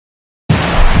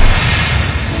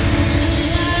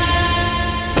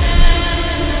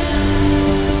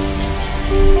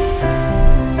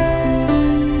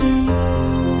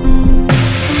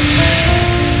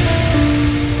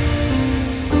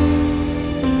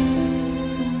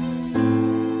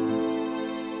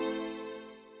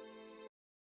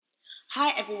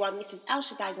everyone, this is El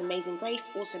Shaddai's Amazing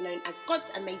Grace, also known as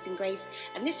God's Amazing Grace,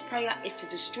 and this prayer is to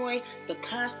destroy the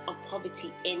curse of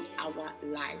poverty in our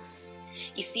lives.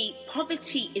 You see,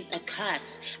 poverty is a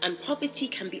curse, and poverty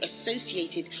can be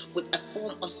associated with a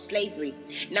form of slavery.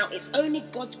 Now, it's only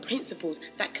God's principles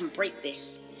that can break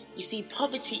this. You see,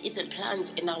 poverty isn't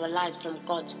planned in our lives from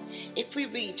God. If we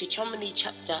read Deuteronomy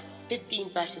chapter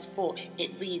 15 verses 4,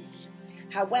 it reads,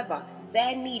 "However,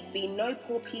 there need be no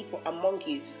poor people among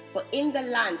you, for in the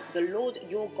land the Lord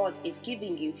your God is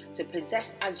giving you to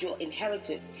possess as your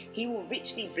inheritance, he will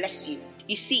richly bless you."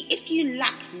 You see, if you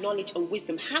lack knowledge and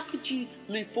wisdom, how could you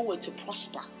move forward to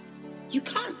prosper? You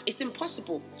can't. It's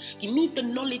impossible. You need the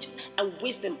knowledge and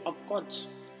wisdom of God.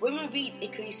 When we read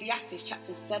Ecclesiastes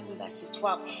chapter 7 verses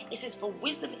 12, it says, "For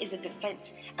wisdom is a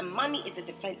defense, and money is a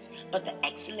defense, but the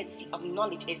excellency of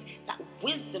knowledge is that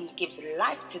wisdom gives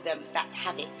life to them that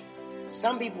have it."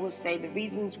 Some people will say the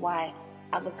reasons why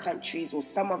other countries or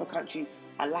some other countries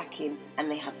are lacking and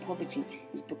they have poverty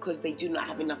is because they do not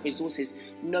have enough resources.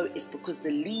 No, it's because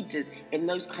the leaders in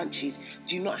those countries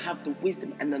do not have the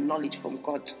wisdom and the knowledge from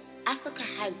God. Africa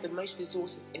has the most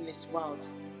resources in this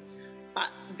world, but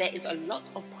there is a lot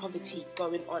of poverty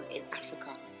going on in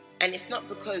Africa. And it's not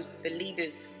because the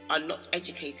leaders are not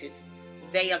educated.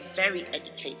 They are very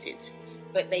educated,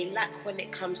 but they lack when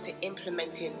it comes to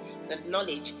implementing the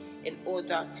knowledge in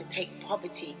order to take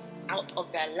poverty out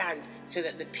of their land so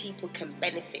that the people can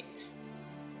benefit.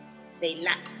 They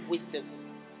lack wisdom.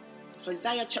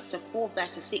 Hosea chapter 4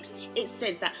 verse 6, it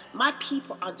says that my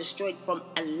people are destroyed from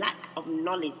a lack of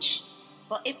knowledge.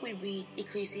 For if we read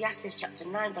Ecclesiastes chapter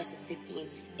 9 verses 15,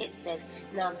 it says,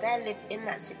 "Now there lived in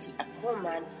that city a poor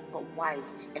man but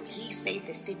wise, and he saved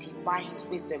the city by his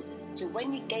wisdom." So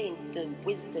when you gain the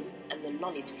wisdom and the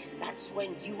knowledge, that's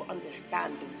when you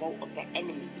understand the role of the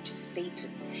enemy, which is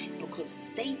Satan. Because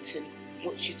Satan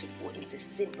wants you to fall into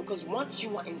sin. Because once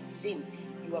you are in sin,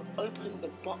 you have opened the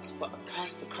box for a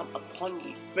curse to come upon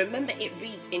you. Remember, it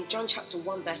reads in John chapter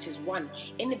 1 verses 1,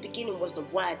 "In the beginning was the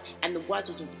Word, and the Word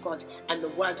was with God, and the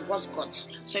Word was God."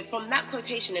 So from that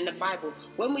quotation in the Bible,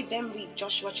 when we then read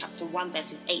Joshua chapter 1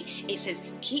 verses 8, it says,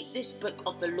 "Keep this book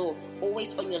of the law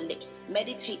always on your lips,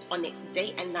 meditate on it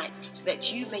day and night, so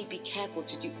that you may be careful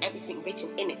to do everything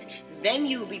written in it. Then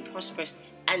you will be prosperous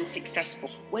and successful."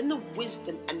 When the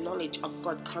wisdom and knowledge of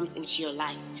God comes into your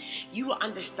life, you will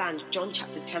understand John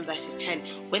chapter 10 verses 10,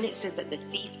 when it says that the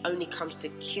thief only comes to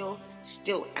kill,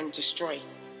 steal and destroy.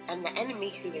 And the enemy,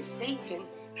 who is Satan,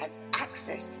 has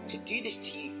access to do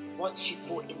this to you once you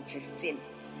fall into sin.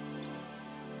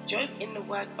 Job, in the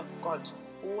word of God,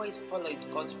 always followed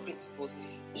God's principles,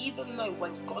 even though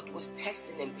when God was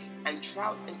testing him and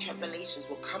trials and tribulations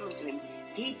were coming to him,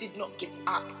 he did not give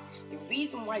up. The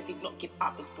reason why he did not give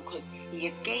up is because he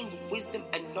had gained wisdom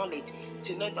and knowledge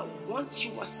to know that once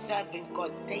you are serving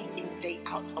God day in, day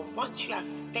out, and once you have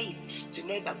faith to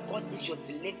know that God is your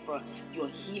deliverer, your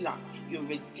healer, your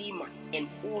redeemer in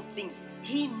all things,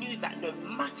 he knew that no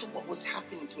matter what was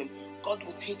happening to him, God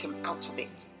will take him out of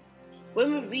it.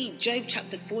 When we read Job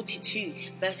chapter 42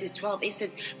 verses 12, it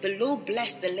says, "The Lord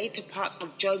blessed the later parts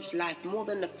of Job's life more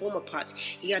than the former parts.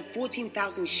 He had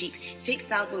 14,000 sheep,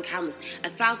 6,000 camels,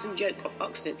 1,000 yoke of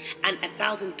oxen, and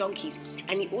 1,000 donkeys.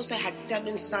 And he also had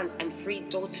 7 sons and 3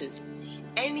 daughters."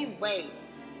 Any way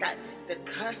that the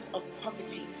curse of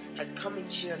poverty has come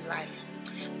into your life,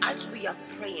 as we are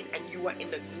praying and you are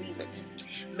in agreement,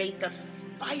 may the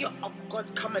fire of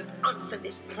God come and answer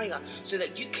this prayer so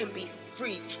that you can be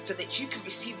freed, so that you can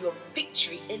receive your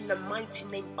victory in the mighty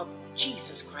name of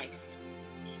Jesus Christ.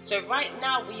 So right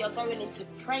now we are going into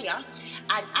prayer,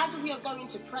 and as we are going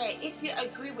to prayer, if you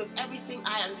agree with everything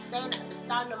I am saying at the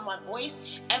sound of my voice,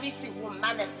 everything will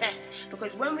manifest.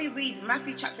 Because when we read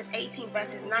Matthew chapter 18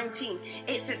 verses 19,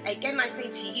 it says, "Again I say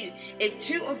to you, if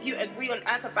 2 of you agree on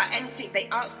earth about anything they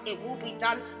ask, it will be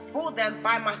done for them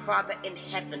by my Father in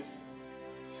heaven."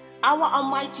 Our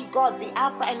Almighty God, the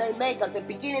Alpha and Omega, the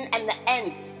beginning and the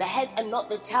end, the head and not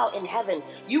the tail in heaven.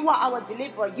 You are our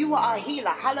deliverer. You are our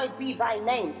healer. Hallowed be thy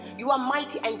name. You are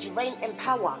mighty and you reign in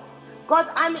power.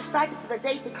 God, I'm excited for the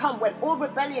day to come when all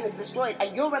rebellion is destroyed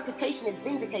and your reputation is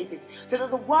vindicated, so that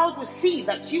the world will see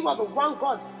that you are the one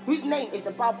God whose name is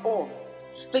above all.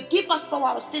 Forgive us for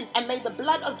our sins, and may the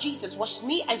blood of Jesus wash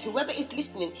me and whoever is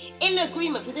listening in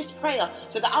agreement to this prayer,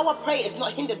 so that our prayer is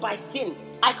not hindered by sin.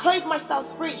 I clothe myself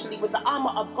spiritually with the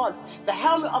armor of God, the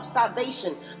helmet of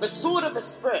salvation, the sword of the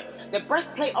Spirit, the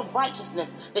breastplate of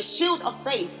righteousness, the shield of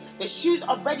faith, the shoes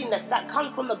of readiness that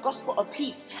comes from the gospel of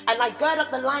peace. And I gird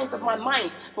up the loins of my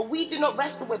mind, for we do not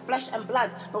wrestle with flesh and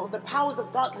blood, but with the powers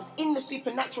of darkness in the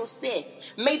supernatural sphere.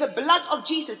 May the blood of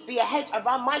Jesus be a hedge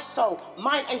around my soul,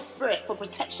 mind and spirit for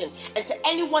protection. And to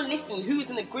anyone listening who is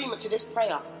in agreement to this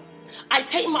prayer, I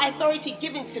take my authority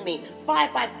given to me, fire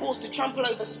by force, to trample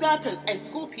over serpents and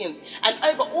scorpions and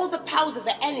over all the powers of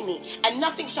the enemy, and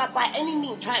nothing shall by any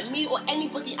means hurt me or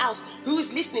anybody else who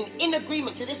is listening in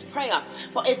agreement to this prayer.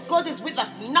 For if God is with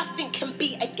us, nothing can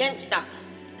be against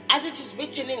us. As it is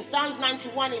written in Psalms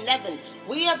 91:11,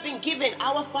 we have been given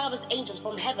our Father's angels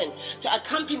from heaven to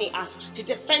accompany us, to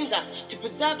defend us, to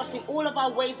preserve us in all of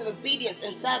our ways of obedience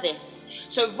and service.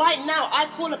 So right now, I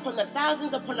call upon the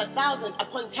thousands upon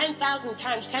 10,000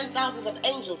 times 10,000s of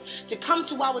angels to come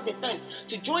to our defense,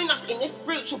 to join us in this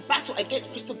spiritual battle against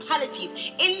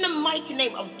principalities in the mighty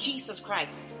name of Jesus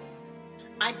Christ.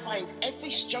 I bind every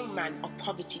strong man of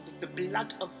poverty with the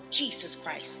blood of Jesus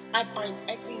Christ. I bind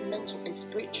every mental and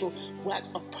spiritual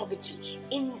works of poverty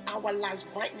in our lives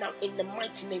right now in the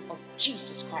mighty name of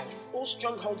Jesus Christ. All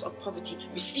strongholds of poverty,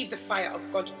 receive the fire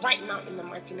of God right now in the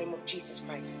mighty name of Jesus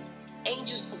Christ.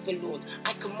 Angels of the Lord,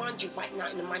 I command you right now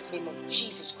in the mighty name of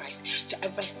Jesus Christ to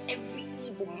arrest every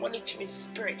evil monitoring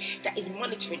spirit that is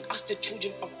monitoring us, the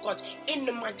children of God, in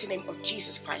the mighty name of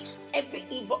Jesus Christ. Every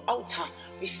evil altar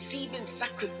receiving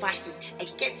sacrifices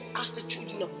against us, the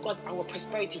children of God, our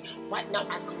prosperity, right now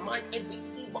I command every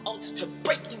evil altar to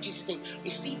break in Jesus' name.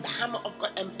 Receive the hammer of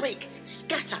God and break,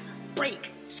 scatter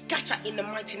in the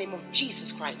mighty name of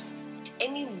Jesus Christ.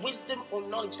 Any wisdom or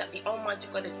knowledge that the Almighty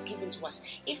God has given to us,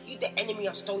 if you, the enemy,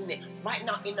 have stolen it, right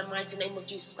now in the mighty name of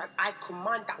Jesus Christ, I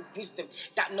command that wisdom,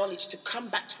 that knowledge to come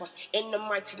back to us in the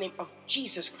mighty name of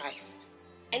Jesus Christ.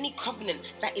 Any covenant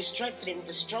that is strengthening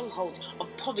the stronghold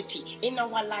of poverty in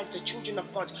our lives, the children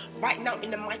of God, right now in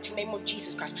the mighty name of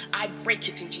Jesus Christ, I break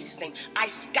it in Jesus' name. I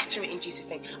scatter it in Jesus'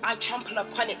 name. I trample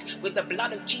upon it with the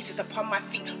blood of Jesus upon my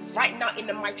feet right now in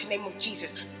the mighty name of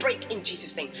Jesus. Break in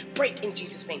Jesus' name. Break in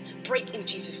Jesus' name. Break in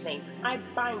Jesus' name. I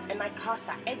bind and I cast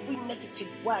out every negative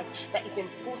word that is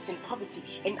enforcing poverty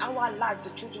in our lives,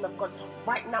 the children of God,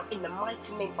 right now in the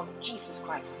mighty name of Jesus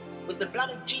Christ. With the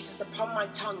blood of Jesus upon my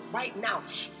tongue right now,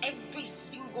 every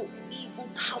single evil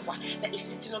power that is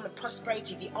sitting on the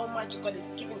prosperity the Almighty God has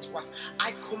given to us,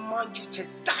 I command you to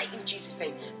die in Jesus'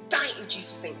 name. Die in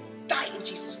Jesus' name. Die in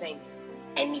Jesus' name.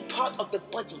 Any part of the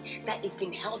body that is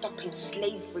being held up in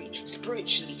slavery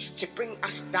spiritually to bring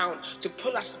us down, to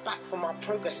pull us back from our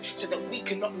progress so that we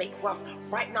cannot make wealth,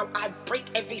 right now I break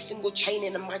every single chain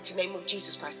in the mighty name of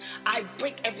Jesus Christ. I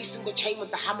break every single chain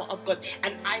with the hammer of God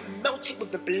and I melt it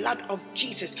with the blood of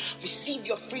Jesus. Receive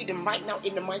your freedom right now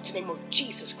in the mighty name of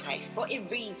Jesus Christ. For it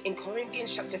reads in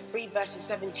Corinthians chapter 3 verses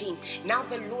 17, now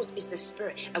the Lord is the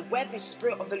Spirit, and where the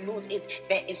Spirit of the Lord is,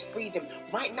 there is freedom.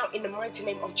 Right now in the mighty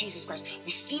name of Jesus Christ,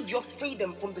 receive your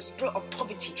freedom from the spirit of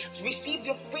poverty. Receive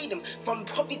your freedom from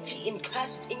poverty and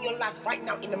curses in your life right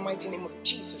now in the mighty name of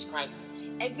Jesus Christ.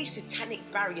 Every satanic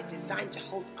barrier designed to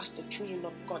hold us, the children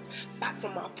of God, back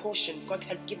from our portion God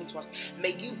has given to us,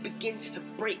 may you begin to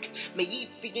break. May you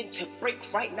begin to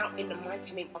break right now in the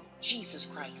mighty name of Jesus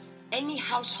Christ. Any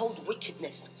household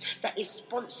wickedness that is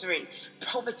sponsoring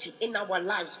poverty in our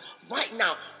lives, right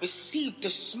now, receive the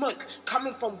smoke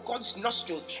coming from God's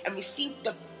nostrils and receive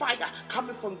the fire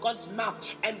coming from God's mouth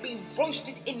and be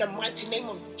roasted in the mighty name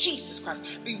of Jesus Christ.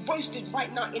 Be roasted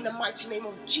right now in the mighty name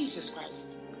of Jesus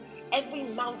Christ. Every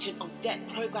mountain of debt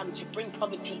programmed to bring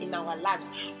poverty in our lives,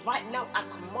 right now I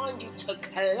command you to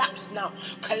collapse now.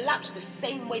 Collapse the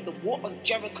same way the wall of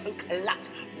Jericho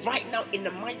collapsed right now in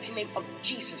the mighty name of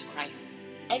Jesus Christ.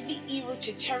 Every evil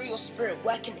territorial spirit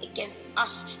working against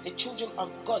us, the children of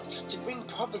God, to bring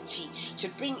poverty, to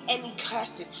bring any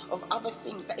curses of other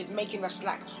things that is making us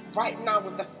lack, right now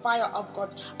with the fire of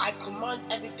God, I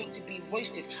command everything to be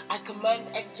roasted. I command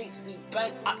everything to be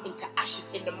burnt up into ashes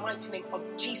in the mighty name of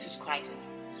Jesus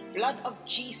Christ. Blood of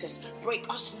Jesus, break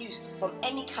us loose from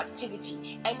any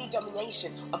captivity, any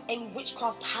domination of any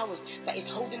witchcraft powers that is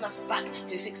holding us back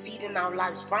to succeed in our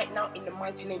lives right now in the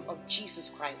mighty name of Jesus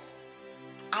Christ.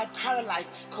 I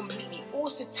paralyze completely all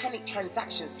satanic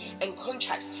transactions and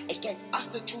contracts against us,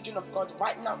 the children of God,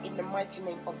 right now in the mighty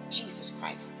name of Jesus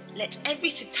Christ. Let every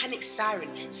satanic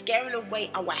siren scaring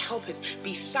away our helpers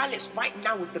be silenced right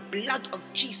now with the blood of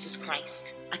Jesus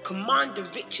Christ. I command the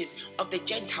riches of the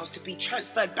Gentiles to be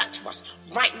transferred back to us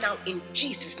right now in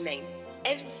Jesus' name.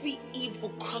 every evil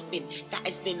coven that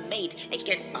has been made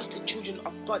against us, the children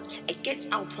of God,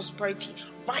 against our prosperity,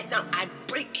 right now I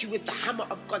break you with the hammer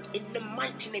of God in the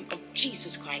mighty name of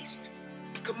Jesus Christ.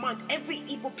 Command every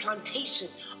evil plantation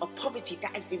of poverty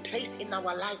that has been placed in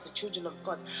our lives, the children of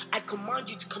God. I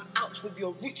command you to come out with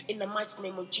your roots in the mighty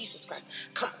name of Jesus Christ.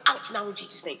 Come out now in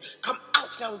Jesus' name. Come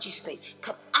out now in Jesus' name.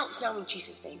 Come out now in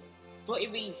Jesus' name. For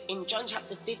it reads in John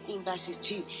chapter 15 verses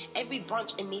 2, every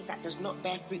branch in me that does not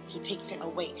bear fruit, he takes it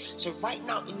away. So right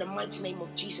now in the mighty name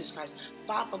of Jesus Christ,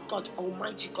 Father God,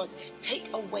 Almighty God,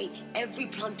 take away every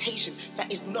plantation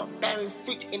that is not bearing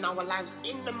fruit in our lives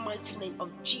in the mighty name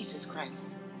of Jesus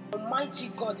Christ. Almighty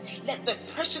God, let the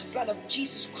precious blood of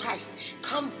Jesus Christ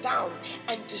come down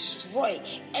and destroy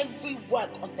every work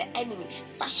of the enemy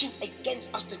fashioned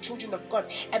against us, the children of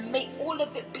God, and may all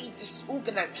of it be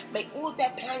disorganized. May all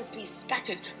their plans be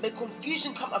scattered. May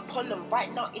confusion come upon them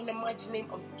right now in the mighty name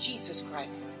of Jesus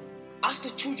Christ. As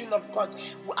the children of God,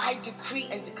 I decree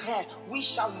and declare we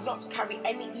shall not carry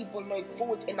any evil load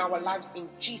forward in our lives in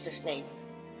Jesus' name.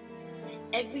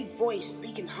 Every voice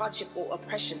speaking hardship or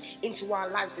oppression into our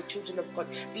lives, the children of God,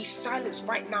 be silenced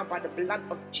right now by the blood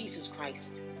of Jesus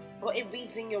Christ. For it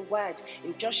reads in your word,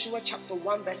 in Joshua chapter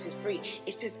 1 verses 3,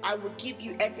 it says, I will give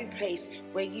you every place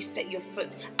where you set your foot,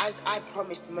 as I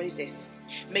promised Moses.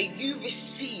 May you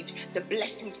receive the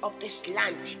blessings of this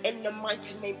land in the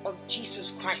mighty name of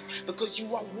Jesus Christ, because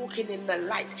you are walking in the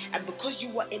light, and because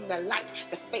you are in the light,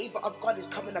 the favor of God is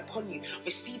coming upon you.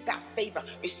 Receive that favor,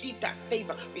 receive that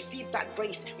favor, receive that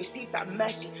grace, receive that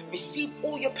mercy, receive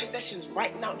all your possessions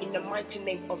right now in the mighty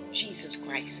name of Jesus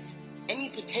Christ. Any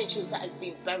potentials that has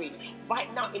been buried,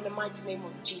 right now in the mighty name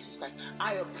of Jesus Christ,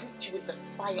 I uproot you with the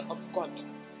fire of God.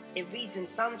 It reads in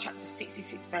Psalm chapter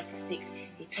 66 verse 6,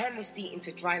 He turned the sea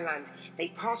into dry land. They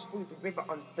passed through the river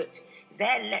on foot.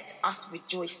 There let us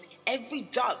rejoice. Every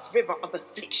dark river of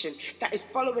affliction that is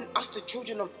following us, the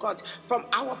children of God, from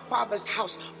our Father's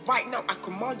house, right now I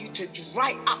command you to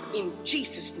dry up in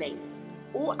Jesus' name.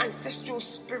 All ancestral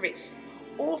spirits,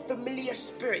 all familiar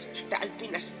spirits that has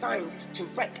been assigned to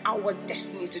wreck our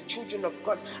destinies, the children of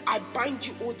God, I bind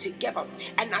you all together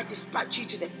and I dispatch you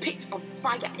to the pit of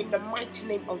fire in the mighty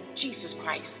name of Jesus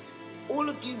Christ. All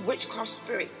of you witchcraft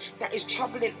spirits that is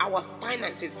troubling our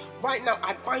finances, right now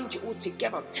I bind you all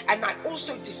together and I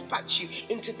also dispatch you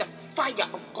into the fire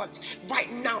of God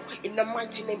right now in the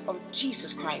mighty name of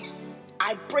Jesus Christ.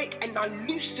 I break and I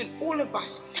loosen all of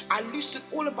us. I loosen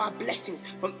all of our blessings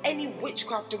from any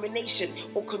witchcraft domination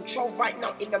or control right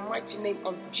now in the mighty name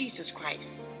of Jesus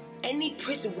Christ. Any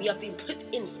prison we have been put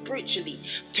in spiritually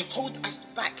to hold us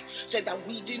back so that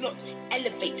we do not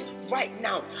elevate, right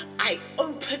now I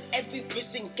open every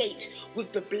prison gate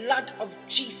with the blood of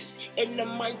Jesus in the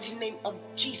mighty name of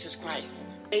Jesus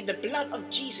Christ. May the blood of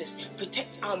Jesus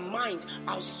protect our mind,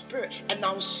 our spirit and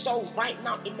our soul right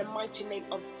now in the mighty name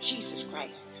of Jesus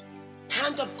Christ.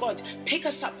 Hand of God, pick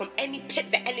us up from any pit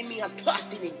the enemy has put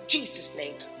us in Jesus'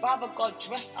 name. Father God,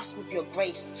 dress us with your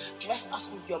grace, dress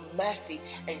us with your mercy,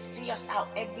 and see us out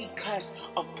every curse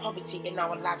of poverty in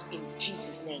our lives in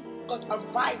Jesus' name. God,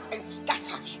 arise and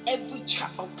scatter every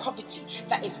trap of poverty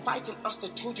that is fighting us, the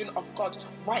children of God,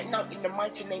 right now in the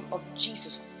mighty name of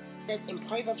Jesus. Says in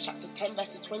Proverbs chapter 10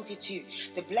 verse 22,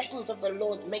 the blessings of the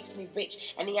Lord makes me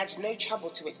rich and he adds no trouble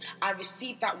to it. I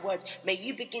receive that word. May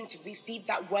you begin to receive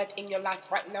that word in your life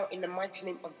right now in the mighty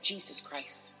name of Jesus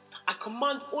Christ. I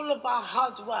command all of our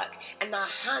hard work and our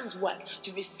handwork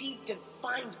to receive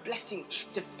divine blessings,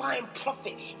 divine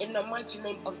profit in the mighty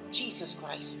name of Jesus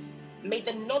Christ. May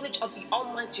the knowledge of the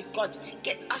Almighty God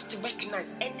get us to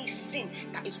recognize any sin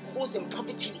that is causing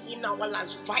poverty in our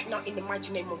lives right now in the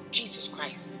mighty name of Jesus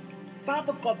Christ.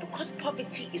 Father God, because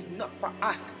poverty is not for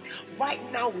us,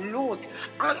 right now, Lord,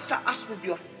 answer us with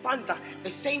your thunder,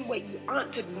 the same way you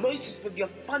answered Moses with your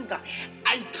thunder,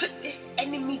 and put this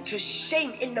enemy to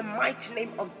shame in the mighty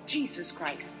name of Jesus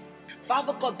Christ.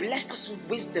 Father God, bless us with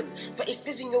wisdom, for it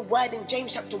says in your word in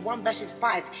James chapter 1 verses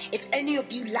 5, if any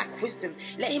of you lack wisdom,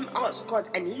 let him ask God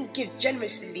and he will give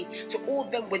generously to all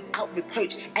them without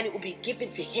reproach, and it will be given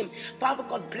to him. Father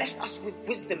God, bless us with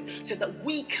wisdom so that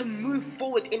we can move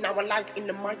forward in our lives in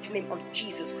the mighty name of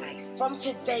Jesus Christ. From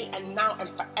today and now and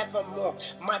forevermore,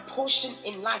 my portion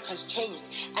in life has changed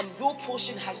and your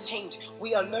portion has changed.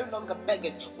 We are no longer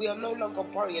beggars, we are no longer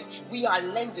borrowers, we are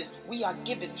lenders, we are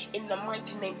givers in the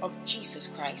mighty name of Jesus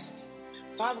Christ.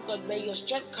 Father God, may your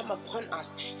strength come upon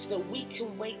us so that we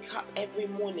can wake up every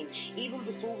morning, even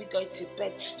before we go to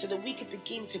bed, so that we can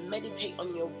begin to meditate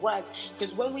on your word.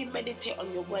 Because when we meditate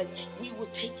on your word, we will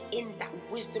take in that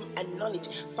wisdom and knowledge.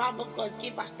 Father God,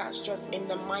 give us that strength in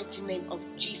the mighty name of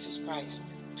Jesus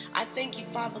Christ. I thank you,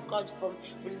 Father God, for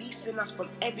releasing us from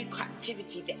every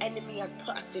captivity the enemy has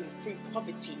put us in through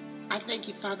poverty. I thank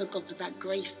you, Father God, for that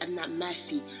grace and that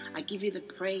mercy. I give you the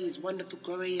praise, wonderful,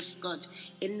 glorious God,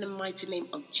 in the mighty name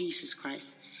of Jesus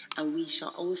Christ. And we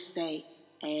shall all say,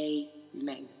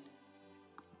 Amen.